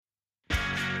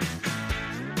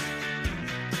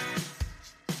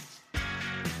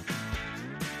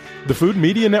The Food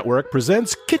Media Network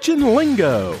presents Kitchen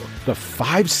Lingo, the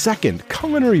 5-second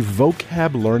culinary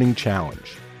vocab learning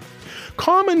challenge.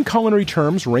 Common culinary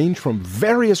terms range from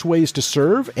various ways to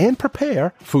serve and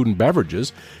prepare food and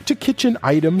beverages, to kitchen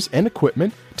items and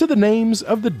equipment, to the names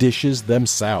of the dishes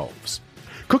themselves.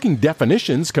 Cooking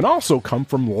definitions can also come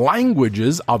from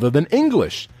languages other than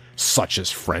English, such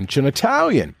as French and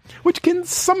Italian, which can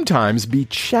sometimes be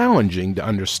challenging to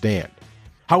understand.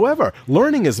 However,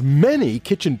 learning as many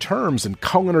kitchen terms and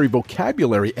culinary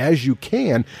vocabulary as you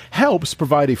can helps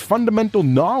provide a fundamental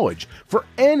knowledge for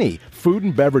any food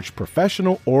and beverage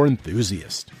professional or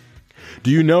enthusiast.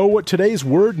 Do you know what today's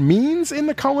word means in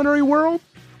the culinary world?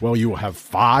 Well, you will have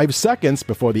 5 seconds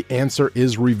before the answer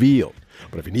is revealed.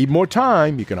 But if you need more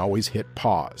time, you can always hit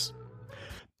pause.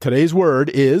 Today's word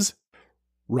is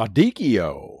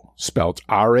radicchio, spelled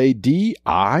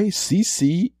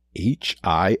R-A-D-I-C-C-H-I-O,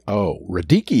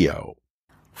 radicchio.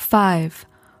 5,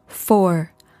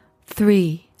 4,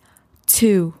 3,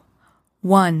 2,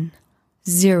 1,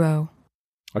 0.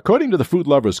 According to the Food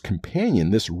Lover's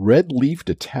Companion, this red-leafed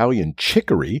Italian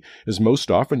chicory is most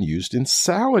often used in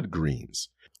salad greens.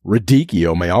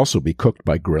 Radicchio may also be cooked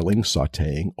by grilling,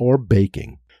 sautéing, or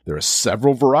baking. There are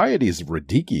several varieties of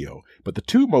radicchio, but the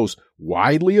two most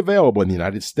widely available in the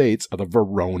United States are the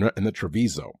Verona and the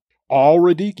Treviso. All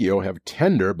radicchio have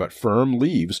tender but firm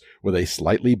leaves with a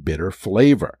slightly bitter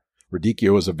flavor.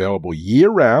 Radicchio is available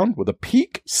year-round with a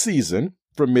peak season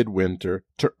from midwinter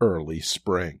to early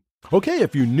spring. Okay,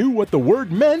 if you knew what the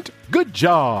word meant, good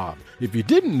job! If you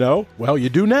didn't know, well, you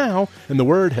do now, and the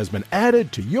word has been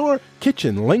added to your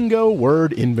Kitchen Lingo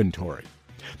word inventory.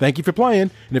 Thank you for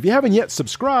playing, and if you haven't yet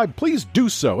subscribed, please do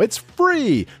so. It's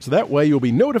free, so that way you'll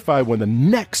be notified when the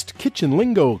next Kitchen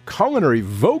Lingo Culinary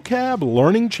Vocab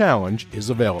Learning Challenge is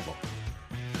available.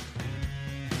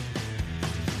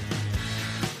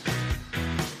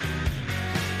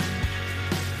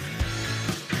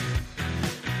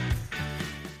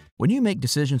 When you make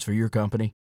decisions for your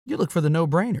company, you look for the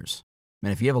no-brainers.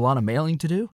 And if you have a lot of mailing to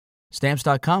do,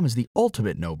 Stamps.com is the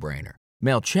ultimate no-brainer.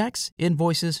 Mail checks,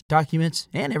 invoices, documents,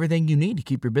 and everything you need to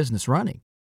keep your business running.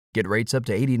 Get rates up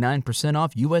to 89%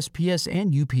 off USPS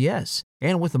and UPS.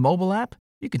 And with the mobile app,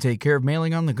 you can take care of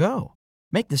mailing on the go.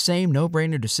 Make the same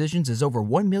no-brainer decisions as over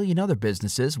 1 million other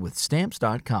businesses with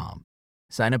Stamps.com.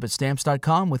 Sign up at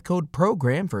Stamps.com with code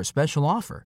PROGRAM for a special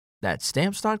offer. That's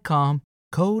Stamps.com,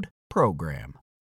 code PROGRAM.